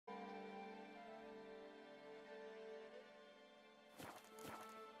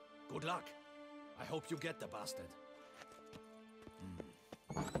Good luck. I hope you get the bastard.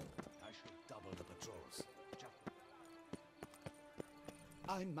 I should double the patrols.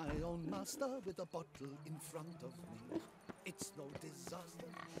 I'm my own master with a bottle in front of me. It's no disaster.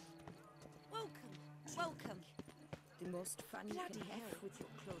 Welcome, welcome. The most fun you Bloody can hell. have with your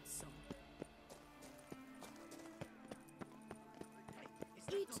clothes on.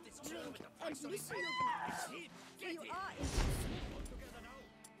 Eat, drink, and listen your glass. For you are in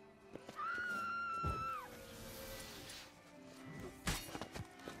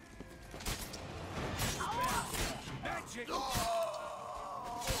Magic!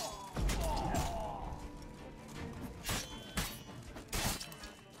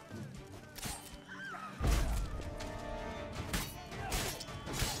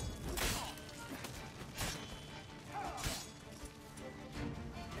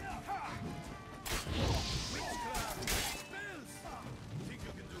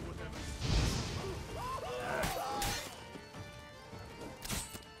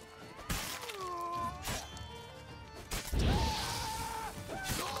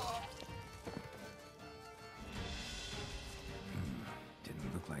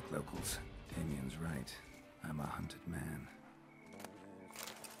 Didn't look like locals. Damien's right. I'm a hunted man.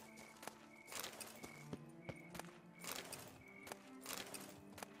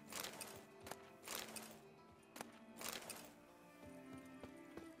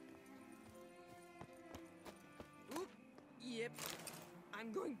 Oop. Yep.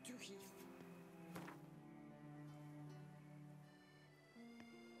 I'm going to heave.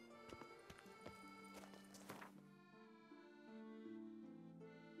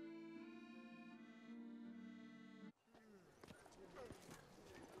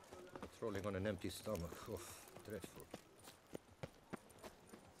 Patrolling on an empty stomach. Oh, dreadful.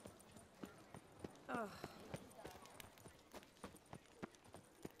 Oh.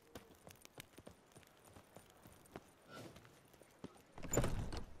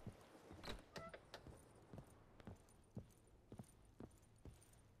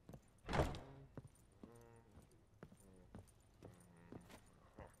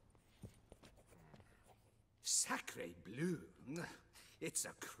 Sacre bleu. It's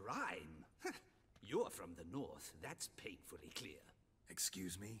a crime. You're from the north, that's painfully clear.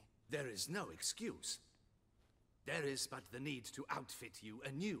 Excuse me? There is no excuse. There is but the need to outfit you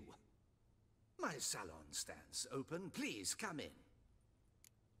anew. My salon stands open. Please come in.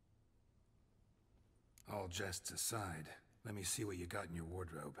 All jests aside, let me see what you got in your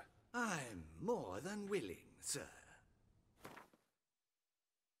wardrobe. I'm more than willing, sir.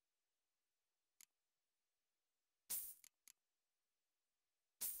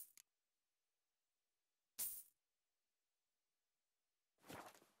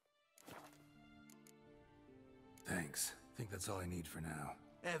 Thanks. Think that's all I need for now.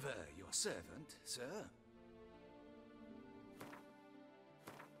 Ever your servant, sir.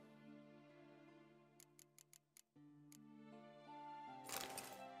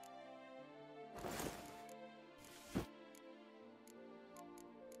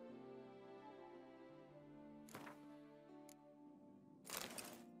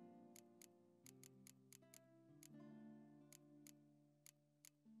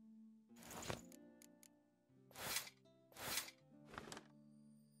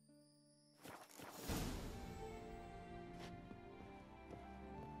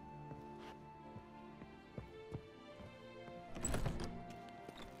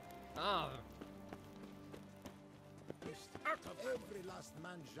 Every last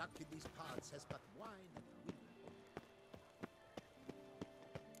man Jacques in these parts has but wine and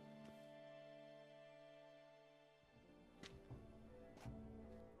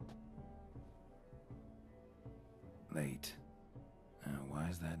women. Late. Why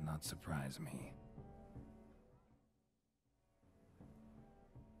does that not surprise me?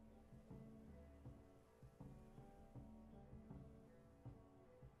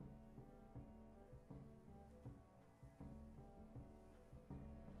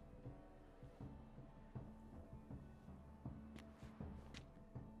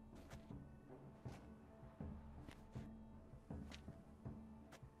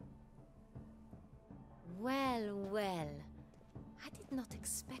 Well, well. I did not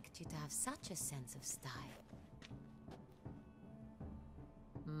expect you to have such a sense of style.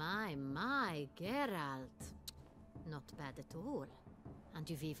 My, Geralt. Not bad at all. And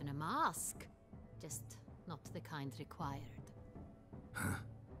you've even a mask. Just not the kind required. Huh?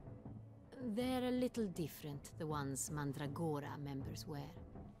 They're a little different, the ones Mandragora members wear.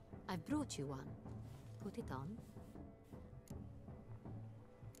 I've brought you one. Put it on.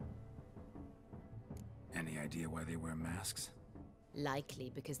 Any idea why they wear masks?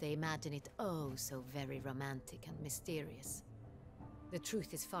 Likely because they imagine it oh so very romantic and mysterious. The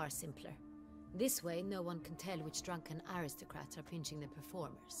truth is far simpler. This way, no one can tell which drunken aristocrats are pinching the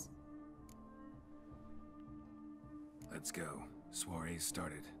performers. Let's go. Soiree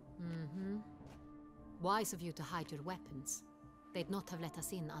started. Mm-hmm. Wise of you to hide your weapons. They'd not have let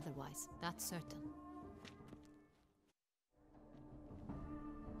us in otherwise, that's certain.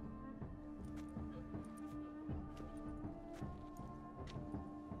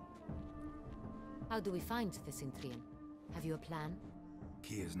 How do we find the Cintrian? Have you a plan?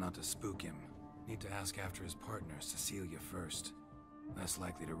 Key is not to spook him. Need to ask after his partner, Cecilia, first. Less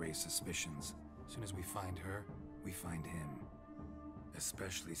likely to raise suspicions. As soon as we find her, we find him.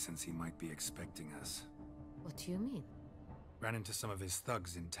 Especially since he might be expecting us. What do you mean? Ran into some of his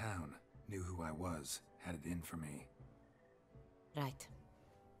thugs in town. Knew who I was. Had it in for me. Right.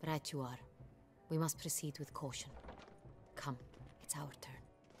 Right you are. We must proceed with caution. Come, it's our turn.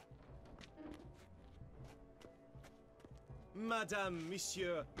 Madame,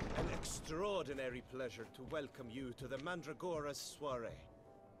 Monsieur, an extraordinary pleasure to welcome you to the Mandragora's soiree.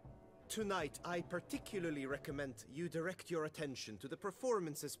 Tonight, I particularly recommend you direct your attention to the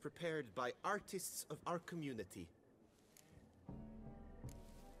performances prepared by artists of our community.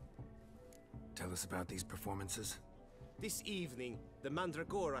 Tell us about these performances. This evening, the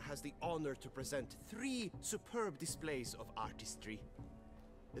Mandragora has the honor to present 3 superb displays of artistry.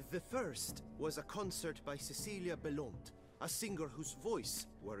 The first was a concert by Cecilia Belont, a singer whose voice,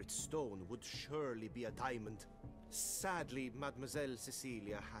 were it stone, would surely be a diamond. Sadly, Mademoiselle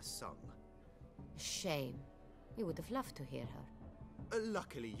Cecilia has sung. Shame. We would have loved to hear her.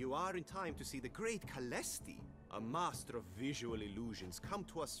 Luckily, you are in time to see the great Calesti, a master of visual illusions, come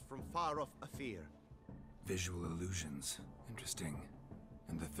to us from far off Afir. Visual illusions. Interesting.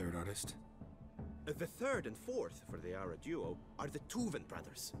 And the third artist? The third and fourth, for they are a duo, are the Tuven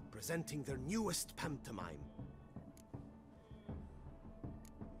brothers, presenting their newest pantomime.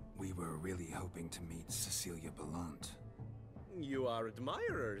 We were really hoping to meet Cecilia Belont. You are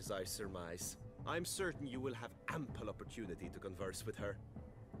admirers, I surmise. I'm certain you will have ample opportunity to converse with her.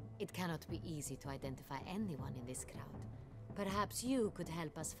 It cannot be easy to identify anyone in this crowd. Perhaps you could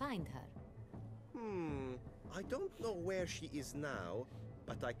help us find her. I don't know where she is now,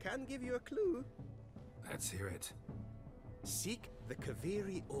 but I can give you a clue. Let's hear it. Seek the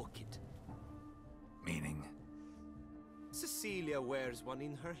Kaveri orchid. Meaning? Cecilia wears one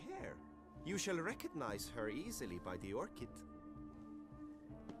in her hair. You shall recognize her easily by the orchid.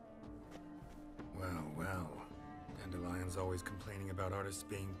 Well, well. Dandelion's always complaining about artists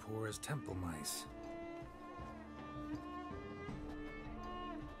being poor as temple mice.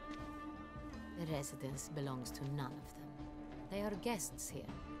 The residence belongs to none of them. They are guests here.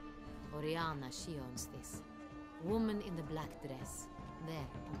 Oriana, she owns this. Woman in the black dress. There,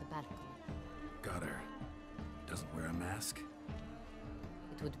 on the balcony. Got her. Doesn't wear a mask?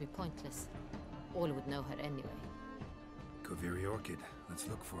 It would be pointless. All would know her anyway. Kaveri orchid. Let's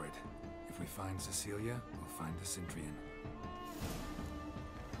look for it. If we find Cecilia, we'll find the Cintrian.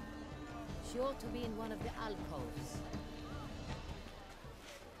 She ought to be in one of the alcoves.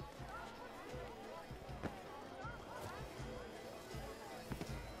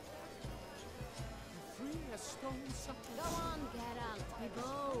 Go on, Geralt, be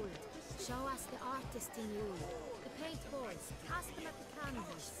bold. Show us the artist in you. The paint balls, cast them at the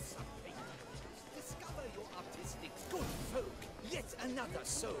canvas. Discover your artistic good folk. Yet another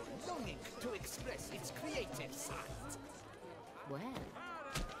soul longing to express its creative side. Well,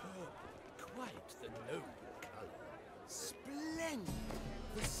 Quite the noble color. Splendid.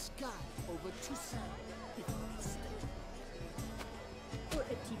 The sky over Toussaint. Or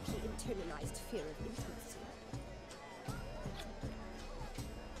a deeply internalized fear of intimacy.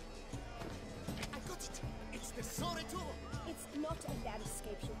 I got it. It's the soiree. It's not a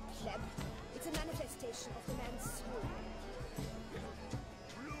landscape, you pleb. It's a manifestation of the man's soul.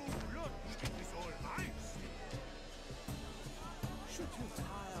 Blue blood is all ice. Should you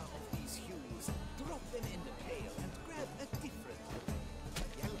tire of these hues, drop them in the pail and grab a different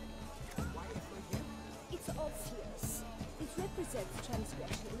yellow. Why for yellow? It's obvious. It represents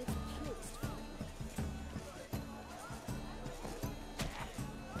transgression in its purest form.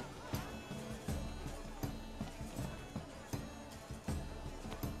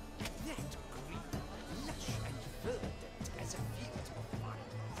 That green, lush and verdant as a field of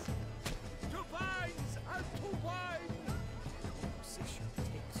vines. To vines and to wine! Composition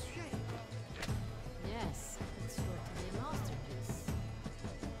takes shape. yes, it's sure to be a masterpiece.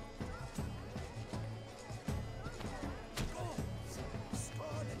 Gods,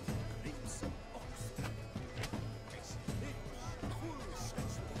 started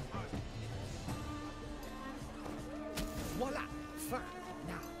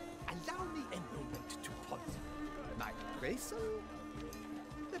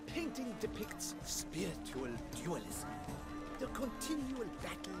painting depicts spiritual dualism, the continual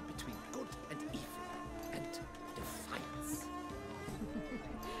battle between good and evil, and defiance.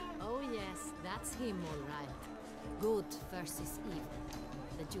 Oh yes, that's him all right. Good versus evil.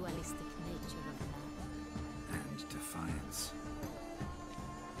 The dualistic nature of man. And defiance.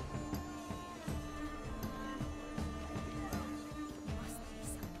 Must be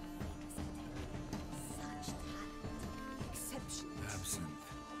someone famous at Such talent. Exceptional. Absinthe.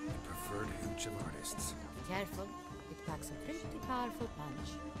 The preferred hooch of artists. Careful, it packs a pretty powerful punch.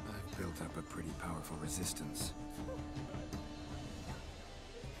 I've built up a pretty powerful resistance.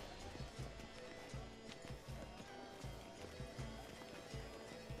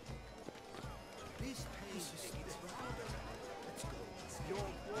 This page is rather. Let's go. Your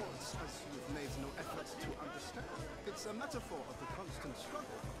wars, as you've made no effort to understand. It's a metaphor of the constant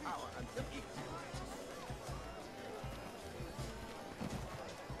struggle for power and equity.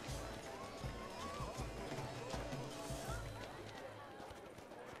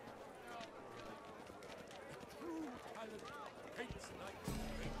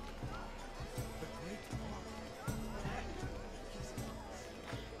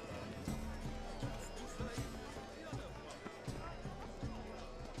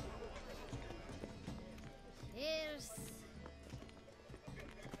 Here's...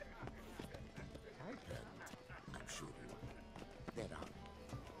 I'm sure. There are.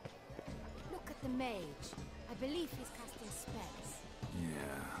 Look at the mage. I believe he's casting spells.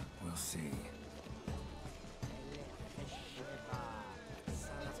 Yeah, we'll see.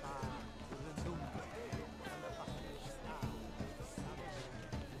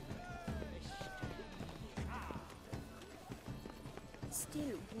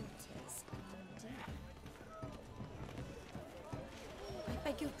 Still waters deep. I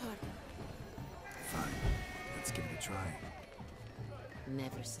beg your pardon. Fine. Let's give it a try.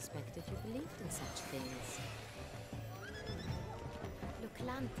 Never suspected you believed in such things. Look,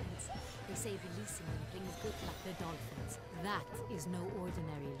 lanterns. They say releasing them brings good luck to dolphins. That is no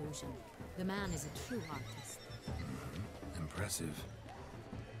ordinary illusion. The man is a true artist. Impressive.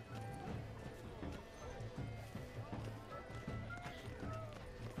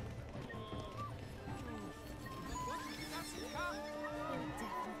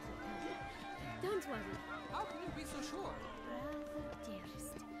 Don't worry. How can you be so sure? Brother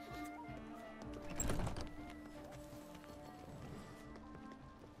dearest.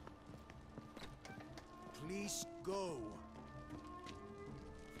 Please go.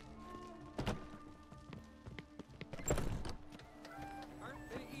 Aren't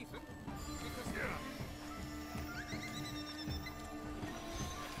they even? Because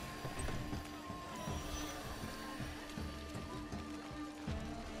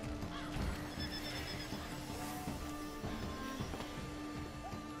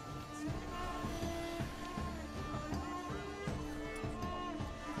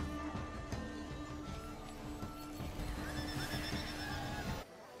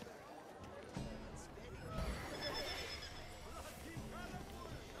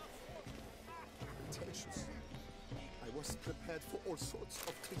Pretentious. I was prepared for all sorts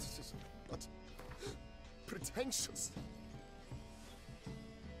of criticism, but pretentious.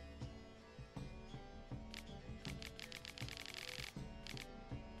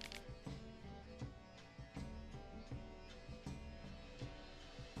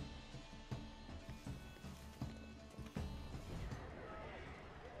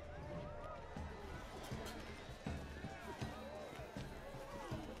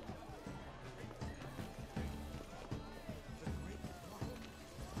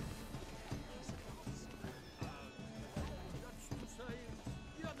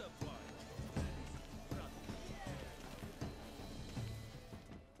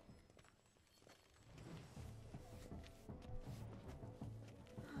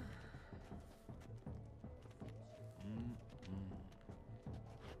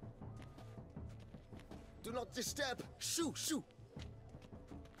 Do not disturb. Shoo, shoo.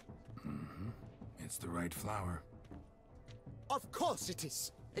 It's the right flower. Of course it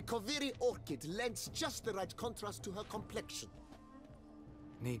is. A Kaviri orchid lends just the right contrast to her complexion.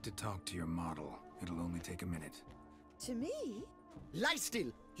 Need to talk to your model. It'll only take a minute. To me? Lie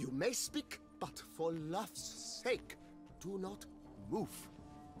still. You may speak, but for love's sake, do not move.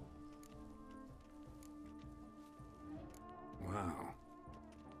 Wow.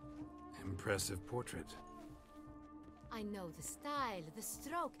 Impressive portrait. I know the style, the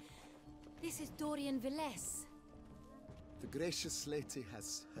stroke. This is Dorian Velez. The gracious lady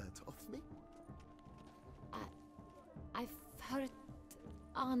has heard of me? I've heard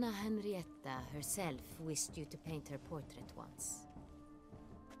Anna Henrietta herself wished you to paint her portrait once.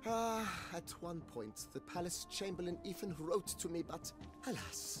 At one point, the palace chamberlain even wrote to me, but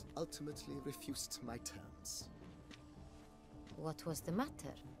alas, ultimately refused my terms. What was the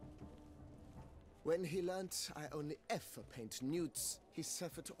matter? When he learnt I only ever paint nudes, he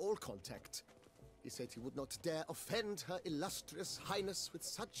severed all contact. He said he would not dare offend Her Illustrious Highness with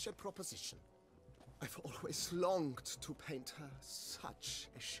such a proposition. I've always longed to paint her. Such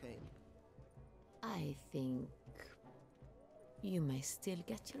a shame. I think you may still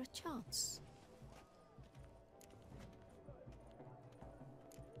get your chance.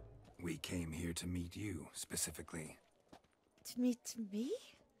 We came here to meet you, specifically. To meet me?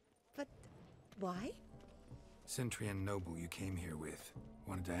 But why? Cintrian noble you came here with.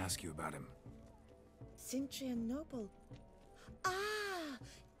 Wanted to ask you about him. Cintrian noble. Ah!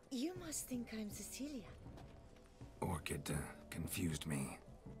 You must think I'm Cecilia. Orchid confused me.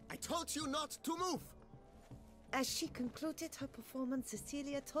 I told you not to move! As she concluded her performance,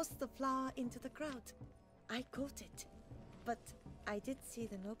 Cecilia tossed the flower into the crowd. I caught it, but I did see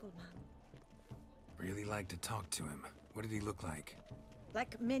the nobleman. Really like to talk to him. What did he look like?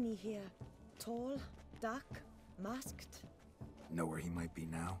 Like many here. Tall, dark, masked. Know where he might be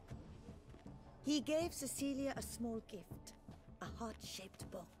now? He gave Cecilia a small gift, a heart-shaped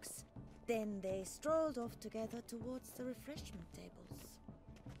box. Then they strolled off together towards the refreshment tables.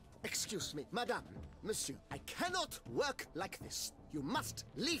 Excuse me, madame, monsieur, I cannot work like this. You must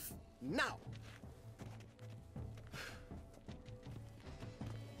leave now.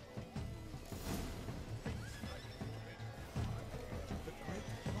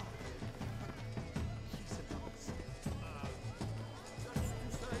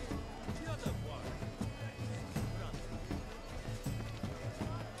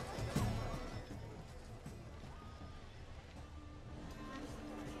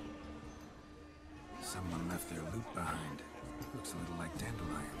 Someone left their loot behind. Looks a little like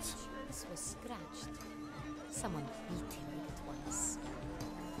dandelions. This was scratched. Someone beat him with it once.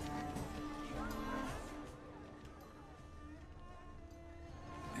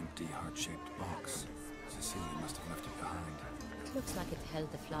 Empty heart-shaped box. Cecilia must have left it behind. It looks like it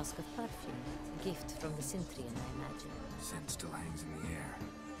held a flask of perfume. A gift from the Cintrian, I imagine. Scent still hangs in the air.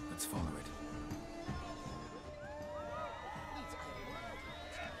 Let's follow it.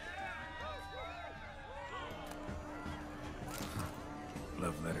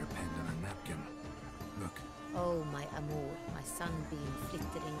 Love letter penned on a napkin. Look. Oh, my amour, my sunbeam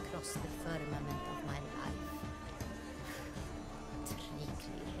flittering across the firmament of my life. Trickly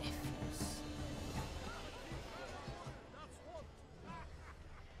refuse.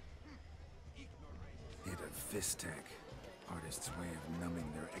 Hit of fist tech. Artist's way of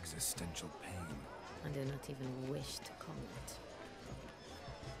numbing their existential pain. I do not even wish to comment.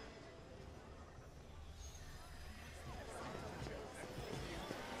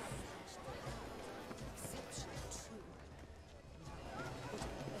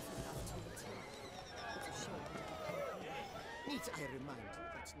 Need I remind you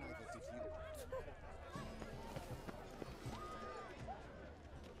that neither did you.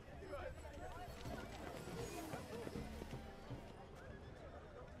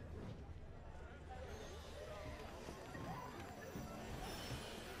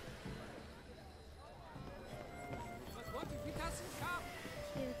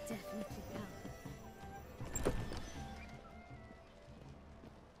 He'll definitely come.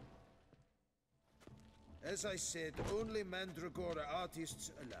 As I said, only Mandragora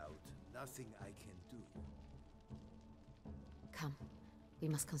artists allowed. Nothing I can do. Come, we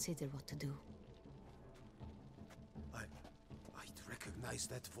must consider what to do. I'd recognize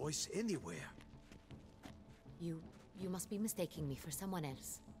that voice anywhere. You must be mistaking me for someone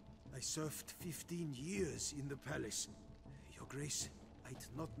else. I served 15 years in the palace. Your Grace, I'd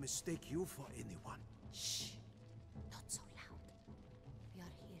not mistake you for anyone. Shh! Not so loud. We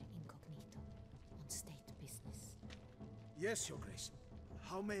are here incognito, on state business. Yes, Your Grace.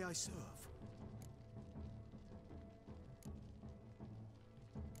 How may I serve?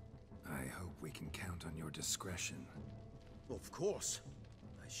 I hope we can count on your discretion. Of course.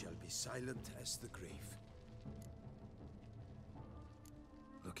 I shall be silent as the grave.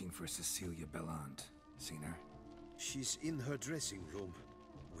 Looking for Cecilia Bellant. Seen her? She's in her dressing room,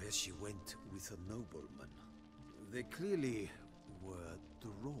 where she went with a nobleman. They clearly were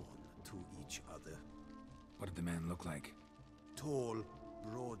drawn to each other. What did the man look like? Tall,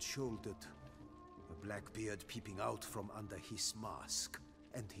 broad-shouldered, a black beard peeping out from under his mask,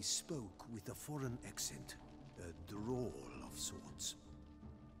 and he spoke with a foreign accent, a drawl of sorts.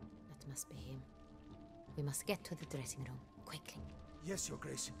 That must be him. We must get to the dressing room, quickly. Yes, Your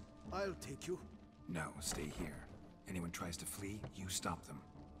Grace. I'll take you. No, stay here. Anyone tries to flee, you stop them.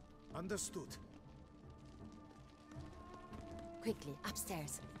 Understood. Quickly,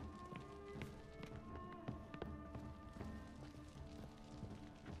 upstairs.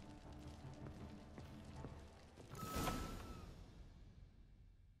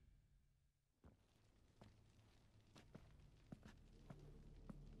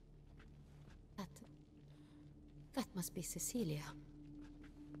 That must be Cecilia.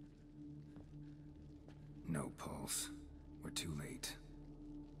 No pulse. We're too late.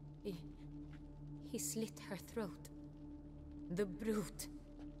 He slit her throat. The brute.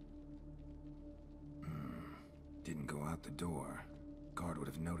 Didn't go out the door. Guard would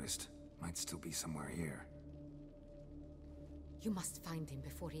have noticed. Might still be somewhere here. You must find him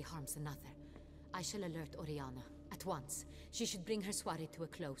before he harms another. I shall alert Oriana. At once. She should bring her soiree to a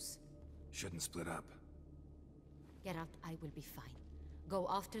close. Shouldn't split up. Geralt, I will be fine. Go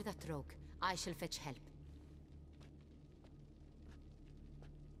after that rogue. I shall fetch help.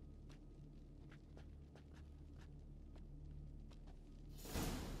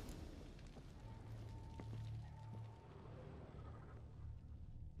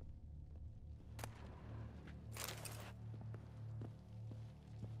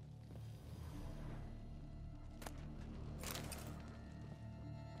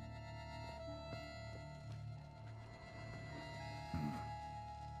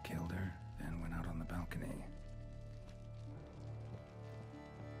 Killed her, then went out on the balcony.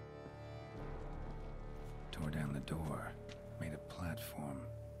 Tore down the door. Made a platform.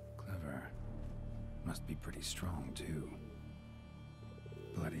 Clever. Must be pretty strong, too.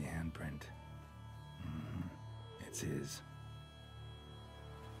 Bloody handprint. It's his.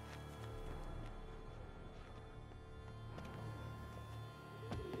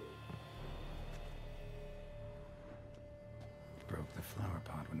 Broke the flower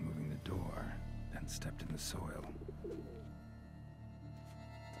pot when moving the door, then stepped in the soil.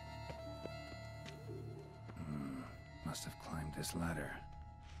 Must have climbed this ladder.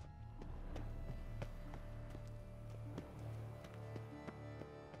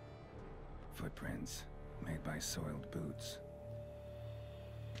 Footprints, made by soiled boots.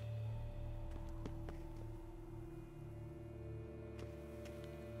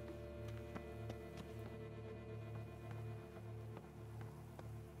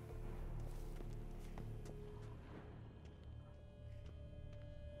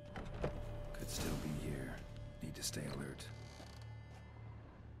 Could still be here. Need to stay alert.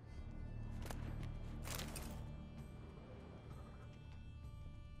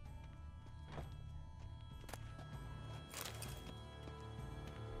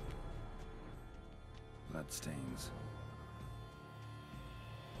 Bloodstains.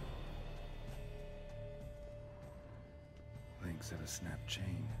 Links of a snapped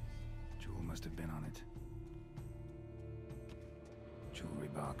chain. Jewel must have been on it. Jewelry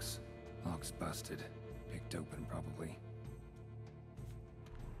box. Lock's busted. Picked open, probably.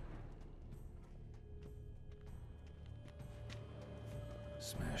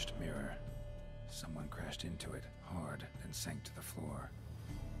 Smashed mirror. Someone crashed into it, hard, then sank to the floor.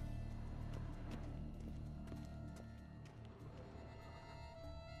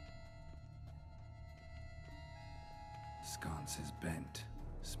 Sconce is bent,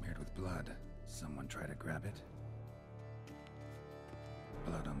 smeared with blood. Someone try to grab it?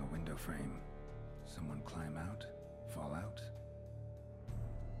 Blood on the window frame. Someone climb out? Fall out?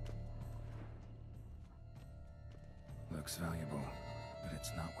 Looks valuable, but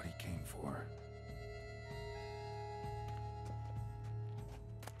it's not what he came for.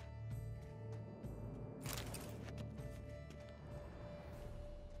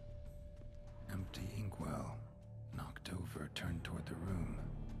 Empty inkwell. Knocked over, turned toward the room.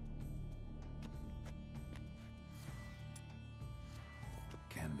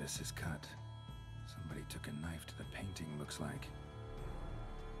 Canvas is cut. Somebody took a knife to the painting, looks like.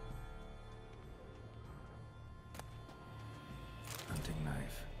 Hunting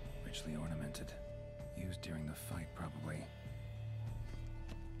knife, richly ornamented. Used during the fight, probably.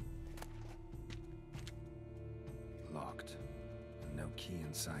 Locked. No key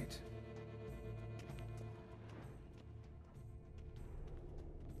in sight.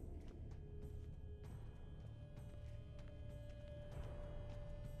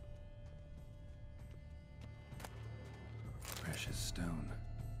 Precious stone.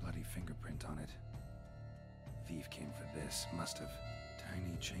 Bloody fingerprint on it. Thief came for this, must have.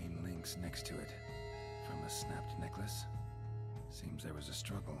 Tiny chain links next to it. From a snapped necklace? Seems there was a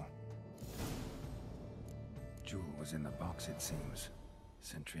struggle. Jewel was in the box, it seems.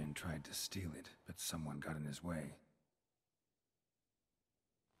 Cintrian tried to steal it, but someone got in his way.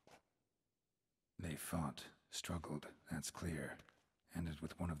 They fought, struggled, that's clear. Ended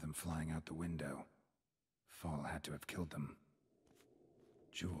with one of them flying out the window. Fall had to have killed them.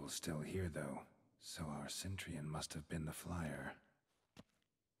 Jewel's still here, though, so our Cintrian must have been the flyer.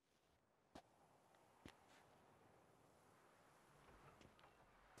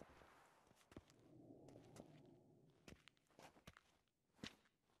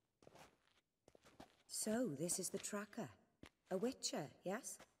 So, this is the tracker. A witcher,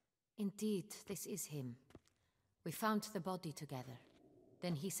 yes? Indeed, this is him. We found the body together.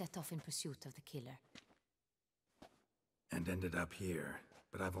 Then he set off in pursuit of the killer. And ended up here,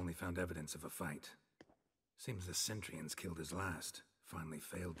 but I've only found evidence of a fight. Seems the Cintrians killed his last. Finally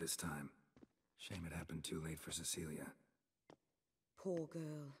failed this time. Shame it happened too late for Cecilia. Poor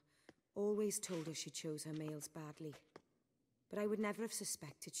girl. Always told her she chose her males badly. But I would never have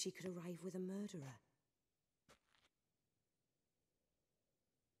suspected she could arrive with a murderer.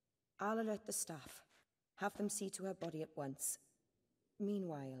 I'll alert the staff. Have them see to her body at once.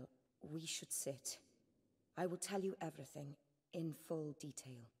 Meanwhile, we should sit. I will tell you everything, in full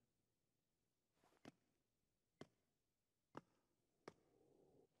detail.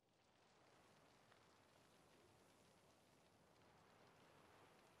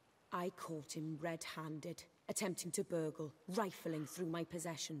 I caught him red-handed, attempting to burgle, rifling through my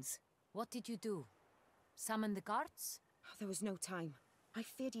possessions. What did you do? Summon the guards? There was no time. I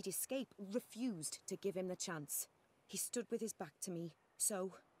feared he'd escape, refused to give him the chance. He stood with his back to me,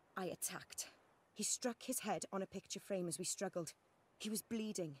 so I attacked. He struck his head on a picture frame as we struggled. He was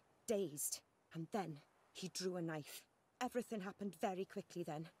bleeding, dazed, and then he drew a knife. Everything happened very quickly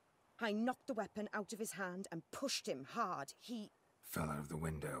then. I knocked the weapon out of his hand and pushed him hard. He fell out of the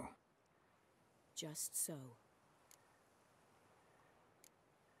window. Just so.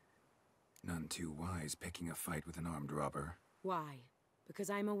 None too wise picking a fight with an armed robber. Why? Because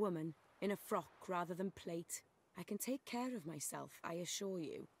I'm a woman, in a frock rather than plate. I can take care of myself, I assure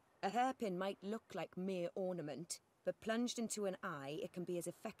you. A hairpin might look like mere ornament, but plunged into an eye, it can be as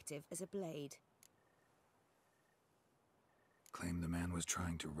effective as a blade. Claim the man was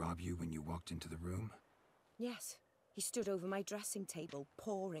trying to rob you when you walked into the room? Yes. He stood over my dressing table,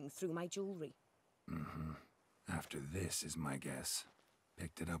 pouring through my jewelry. Mm-hmm. After this is my guess.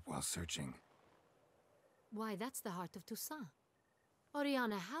 Picked it up while searching. Why, that's the heart of Toussaint.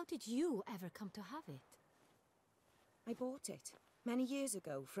 Oriana, how did you ever come to have it? I bought it, many years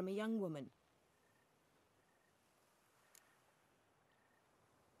ago, from a young woman.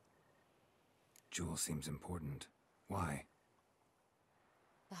 Jewel seems important. Why?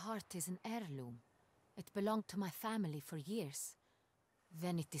 The heart is an heirloom. It belonged to my family for years.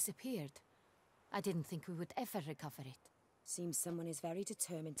 Then it disappeared. I didn't think we would ever recover it. Seems someone is very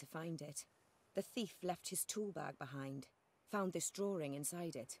determined to find it. The thief left his tool bag behind. Found this drawing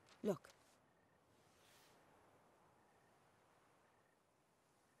inside it. Look.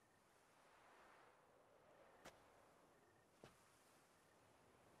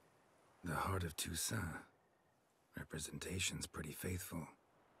 The heart of Toussaint. Representation's pretty faithful.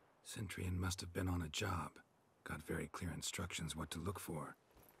 Cintrian must have been on a job. Got very clear instructions what to look for.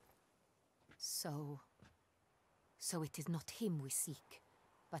 So it is not him we seek,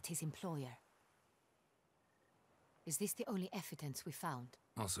 but his employer. Is this the only evidence we found?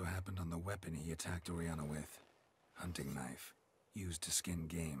 Also happened on the weapon he attacked Oriana with. Hunting knife. Used to skin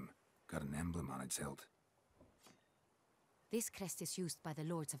game. Got an emblem on its hilt. This crest is used by the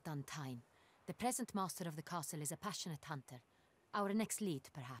Lords of Duntine. The present master of the castle is a passionate hunter. Our next lead,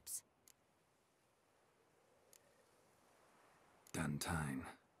 perhaps. Duntine.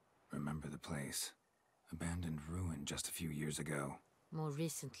 Remember the place. Abandoned ruin just a few years ago. More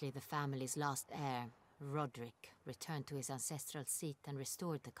recently, the family's last heir, Roderick, returned to his ancestral seat and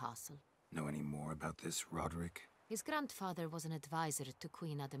restored the castle. Know any more about this Roderick? His grandfather was an advisor to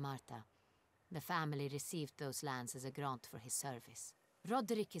Queen Ademarta. The family received those lands as a grant for his service.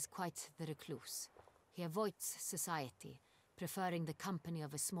 Roderick is quite the recluse. He avoids society, preferring the company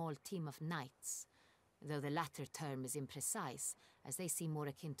of a small team of knights, though the latter term is imprecise, as they seem more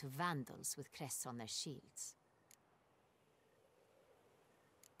akin to vandals with crests on their shields.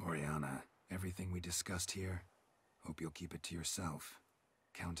 Oriana, everything we discussed here, hope you'll keep it to yourself.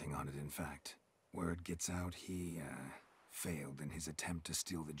 Counting on it, in fact. Word gets out he, failed in his attempt to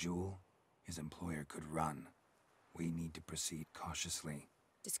steal the jewel. His employer could run. We need to proceed cautiously.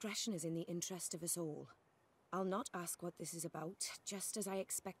 Discretion is in the interest of us all. I'll not ask what this is about, just as I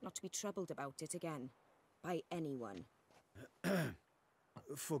expect not to be troubled about it again. By anyone.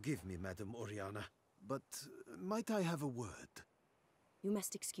 Forgive me, Madam Oriana, but might I have a word? You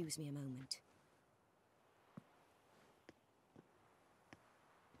must excuse me a moment.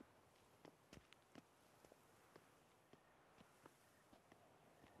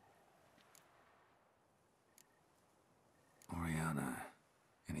 Sienna,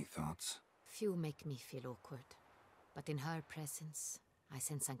 any thoughts? Few make me feel awkward, but in her presence, I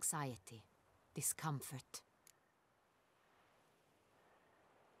sense anxiety, discomfort.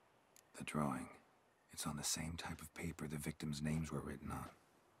 The drawing. It's on the same type of paper the victims' names were written on.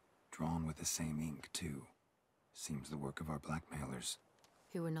 Drawn with the same ink, too. Seems the work of our blackmailers.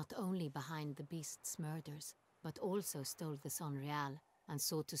 Who were not only behind the beast's murders, but also stole the Sangreal and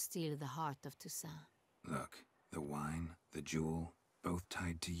sought to steal the heart of Toussaint. Look, the wine, the jewel, both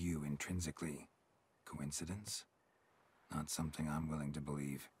tied to you intrinsically. Coincidence? Not something I'm willing to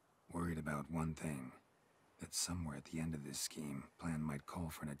believe. Worried about one thing. That somewhere at the end of this scheme, plan might call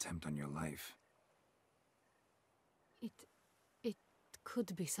for an attempt on your life. It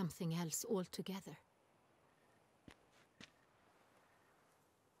could be something else altogether.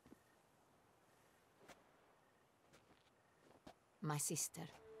 My sister,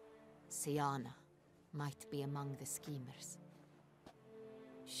 Sienna, might be among the schemers.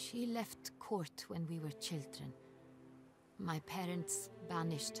 She left court when we were children. My parents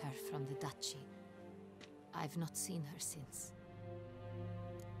banished her from the duchy. I've not seen her since.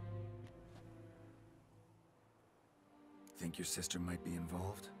 Think your sister might be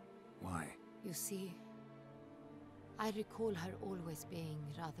involved? Why? You see, I recall her always being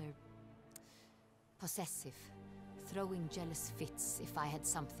rather possessive, throwing jealous fits if I had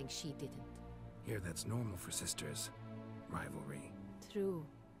something she didn't. Here, that's normal for sisters. Rivalry. True.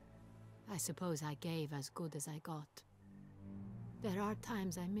 I suppose I gave as good as I got. There are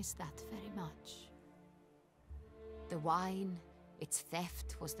times I miss that very much. The wine, its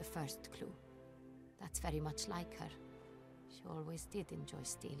theft, was the first clue. That's very much like her. She always did enjoy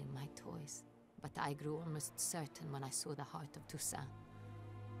stealing my toys, but I grew almost certain when I saw the heart of Toussaint.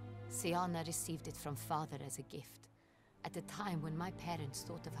 Sienna received it from father as a gift, at a time when my parents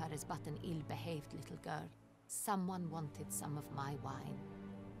thought of her as but an ill-behaved little girl. Someone wanted some of my wine.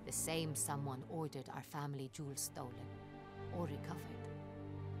 The same someone ordered our family jewels stolen, or recovered.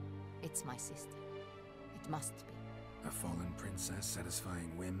 It's my sister. It must be. A fallen princess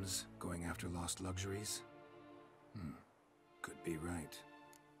satisfying whims, going after lost luxuries? Could be right.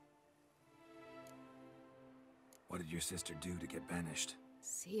 What did your sister do to get banished?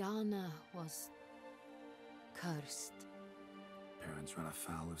 Sienna was cursed. Parents run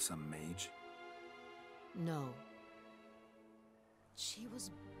afoul of some mage? No. She was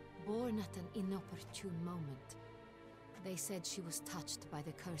born at an inopportune moment. They said she was touched by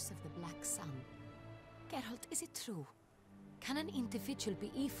the curse of the Black Sun. Geralt, is it true? Can an individual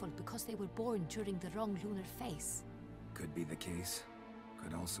be evil because they were born during the wrong lunar phase? Could be the case.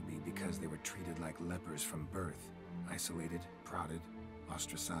 Could also be because they were treated like lepers from birth. Isolated, prodded,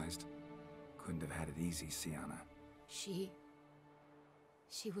 ostracized. Couldn't have had it easy, Sienna. She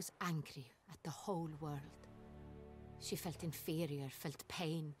was angry at the whole world. She felt inferior, felt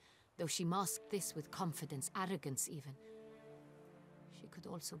pain, though she masked this with confidence, arrogance even. She could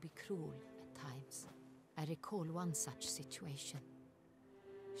also be cruel at times. I recall one such situation.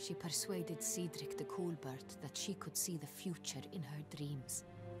 She persuaded Cedric the Coolbird that she could see the future in her dreams.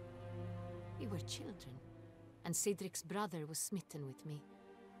 We were children, and Cedric's brother was smitten with me.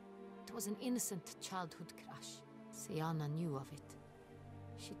 It was an innocent childhood crush. Sienna knew of it.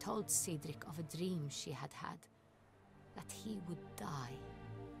 She told Cedric of a dream she had had, that he would die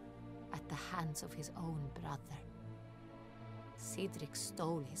at the hands of his own brother. Cedric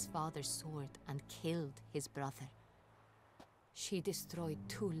stole his father's sword and killed his brother. She destroyed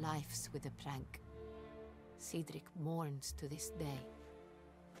 2 lives with a prank. Cedric mourns to this day.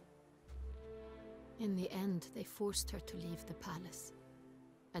 In the end, they forced her to leave the palace.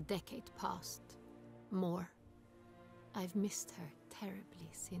 A decade passed. More. I've missed her terribly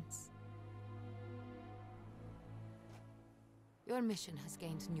since. Your mission has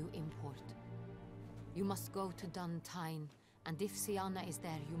gained new import. You must go to Duntine, and if Sienna is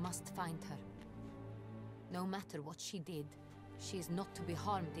there, you must find her. No matter what she did, she is not to be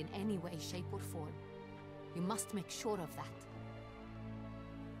harmed in any way, shape, or form. You must make sure of that.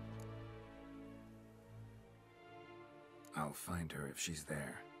 I'll find her if she's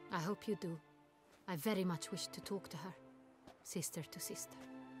there. I hope you do. I very much wish to talk to her. Sister to sister.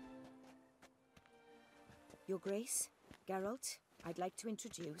 Your Grace, Geralt, I'd like to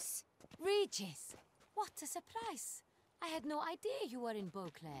introduce... Regis! What a surprise! I had no idea you were in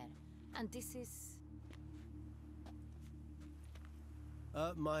Beauclair. And this is...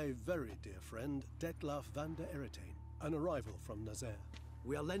 My very dear friend, Detlaf van der Eretain, an arrival from Nazaire.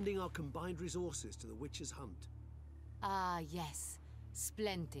 We are lending our combined resources to the witch's hunt. Ah, yes.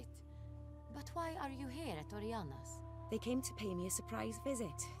 Splendid. But why are you here at Oriana's? They came to pay me a surprise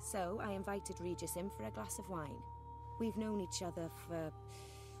visit, so I invited Regis in for a glass of wine. We've known each other for...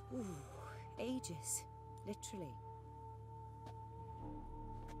 ages. Literally.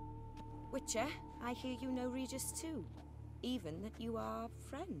 Witcher, I hear you know Regis too. Even that you are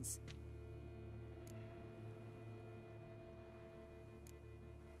friends.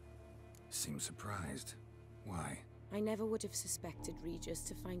 Seems surprised. Why? I never would have suspected Regis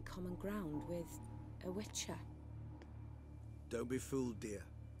to find common ground with a Witcher. Don't be fooled, dear.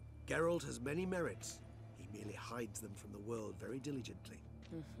 Geralt has many merits. He merely hides them from the world very diligently.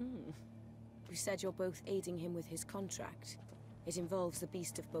 You said you're both aiding him with his contract. It involves the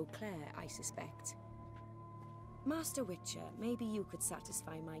Beast of Beauclair, I suspect. Master Witcher, maybe you could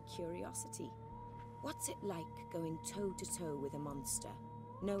satisfy my curiosity. What's it like going toe-to-toe with a monster,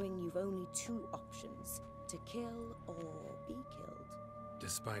 knowing you've only two options, to kill or be killed?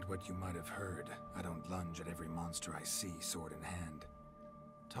 Despite what you might have heard, I don't lunge at every monster I see sword in hand.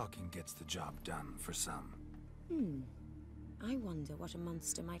 Talking gets the job done for some. I wonder what a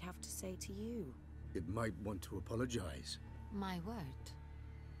monster might have to say to you. It might want to apologize. My word.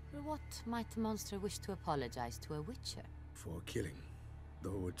 For what might the monster wish to apologize to a Witcher? For killing.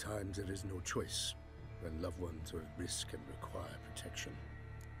 Though at times there is no choice, when loved ones are at risk and require protection.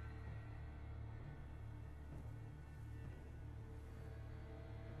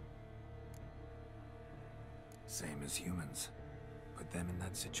 Same as humans. Put them in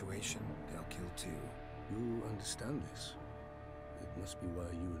that situation, they'll kill too. You understand this. It must be why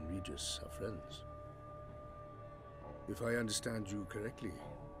you and Regis are friends. If I understand you correctly,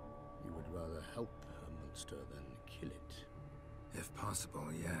 you would rather help a monster than kill it. If possible,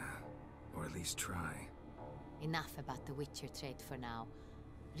 yeah. Or at least try. Enough about the Witcher trade for now.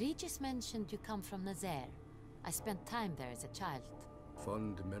 Regis mentioned you come from Nazaire. I spent time there as a child.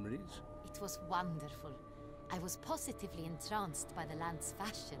 Fond memories? It was wonderful. I was positively entranced by the land's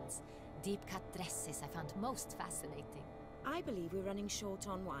fashions. Deep-cut dresses I found most fascinating. I believe we're running short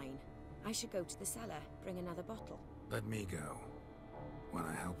on wine. I should go to the cellar, bring another bottle. Let me go.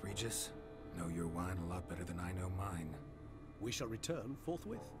 Wanna help, Regis? Know your wine a lot better than I know mine. We shall return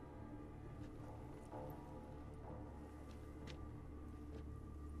forthwith.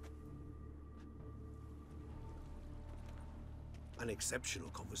 An exceptional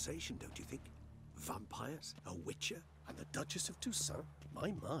conversation, don't you think? Vampires, a Witcher, and the Duchess of Toussaint?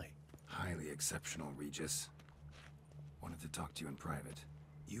 My. Highly exceptional, Regis. Wanted to talk to you in private.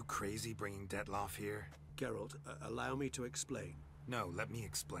 You crazy bringing Detloff here? Geralt, allow me to explain. No, let me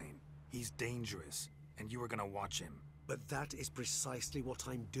explain. He's dangerous, and you were gonna watch him. But that is precisely what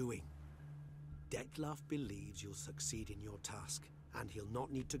I'm doing. Detloff believes you'll succeed in your task, and he'll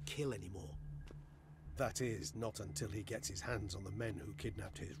not need to kill anymore. That is, not until he gets his hands on the men who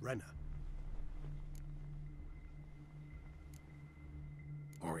kidnapped his Renna.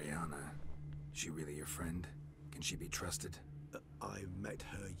 Oriana, she really your friend? Can she be trusted? I met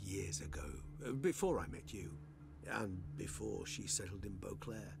her years ago, before I met you, and before she settled in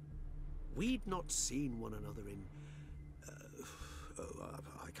Beauclair. We'd not seen one another in...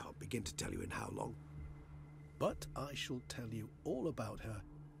 I can't begin to tell you in how long. But I shall tell you all about her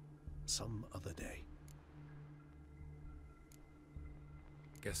some other day.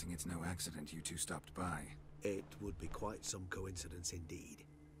 Guessing it's no accident you two stopped by. It would be quite some coincidence indeed.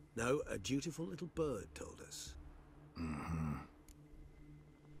 No, a dutiful little bird told us.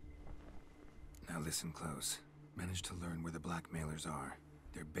 Now listen close. Managed to learn where the blackmailers are.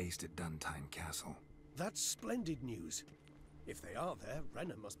 They're based at Duntine Castle. That's splendid news. If they are there,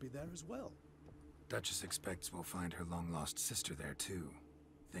 Renna must be there as well. Duchess expects we'll find her long-lost sister there too.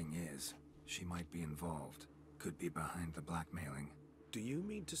 Thing is, she might be involved. Could be behind the blackmailing. Do you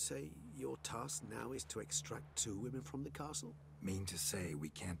mean to say your task now is to extract 2 women from the castle? Mean to say we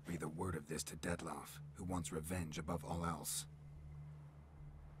can't breathe a word of this to Detloff, who wants revenge above all else.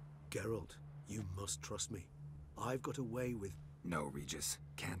 Geralt, you must trust me. I've got away with... No, Regis.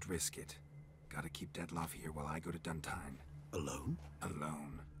 Can't risk it. Gotta keep Detloff here while I go to Duntine. Alone?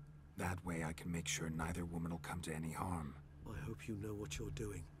 Alone. That way I can make sure neither woman will come to any harm. I hope you know what you're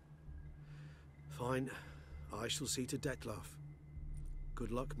doing. Fine. I shall see to Detloff.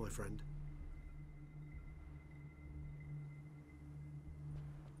 Good luck, my friend.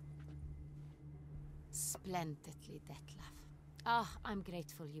 Splendidly, Detlaff. Ah, I'm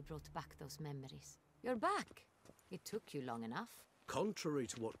grateful you brought back those memories. You're back. It took you long enough. Contrary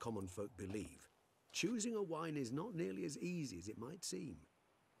to what common folk believe, choosing a wine is not nearly as easy as it might seem.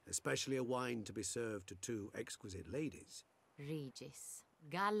 Especially a wine to be served to 2 exquisite ladies. Regis,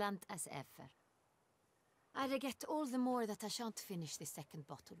 gallant as ever. I regret all the more that I shan't finish the second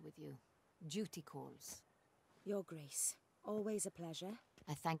bottle with you. Duty calls. Your Grace, always a pleasure.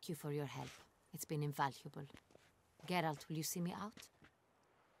 I thank you for your help. It's been invaluable. Geralt, will you see me out?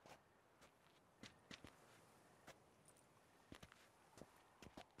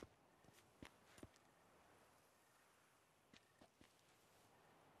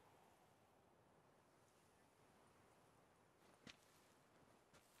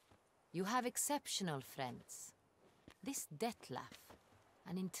 You have exceptional friends. This Detlef,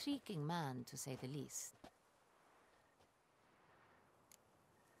 an intriguing man to say the least.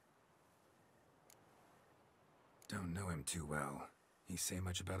 Don't know him too well. He say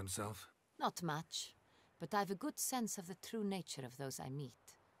much about himself? Not much, but I've a good sense of the true nature of those I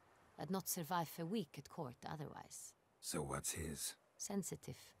meet. I'd not survive a week at court otherwise. So what's his?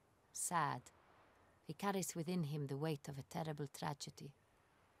 Sensitive, sad. He carries within him the weight of a terrible tragedy.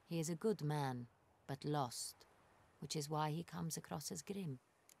 He is a good man, but lost, which is why he comes across as grim.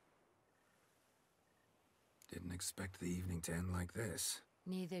 Didn't expect the evening to end like this.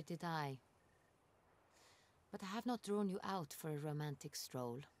 Neither did I. But I have not drawn you out for a romantic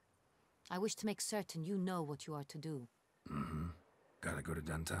stroll. I wish to make certain you know what you are to do. Mm-hmm. Gotta go to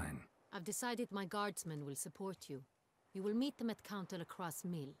Duntine. I've decided my guardsmen will support you. You will meet them at Count de la Croix's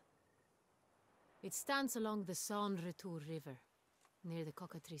mill. It stands along the Saône-Retour River, near the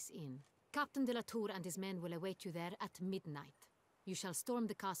Cockatrice Inn. Captain de la Tour and his men will await you there at midnight. You shall storm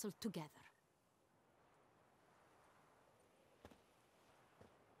the castle together.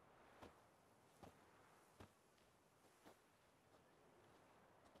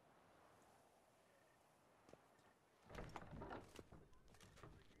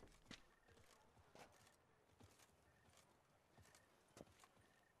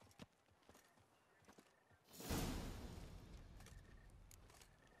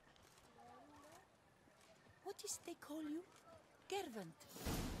 What is they call you? Gervant.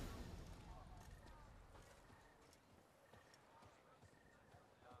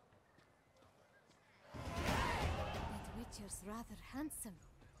 That Witcher's rather handsome.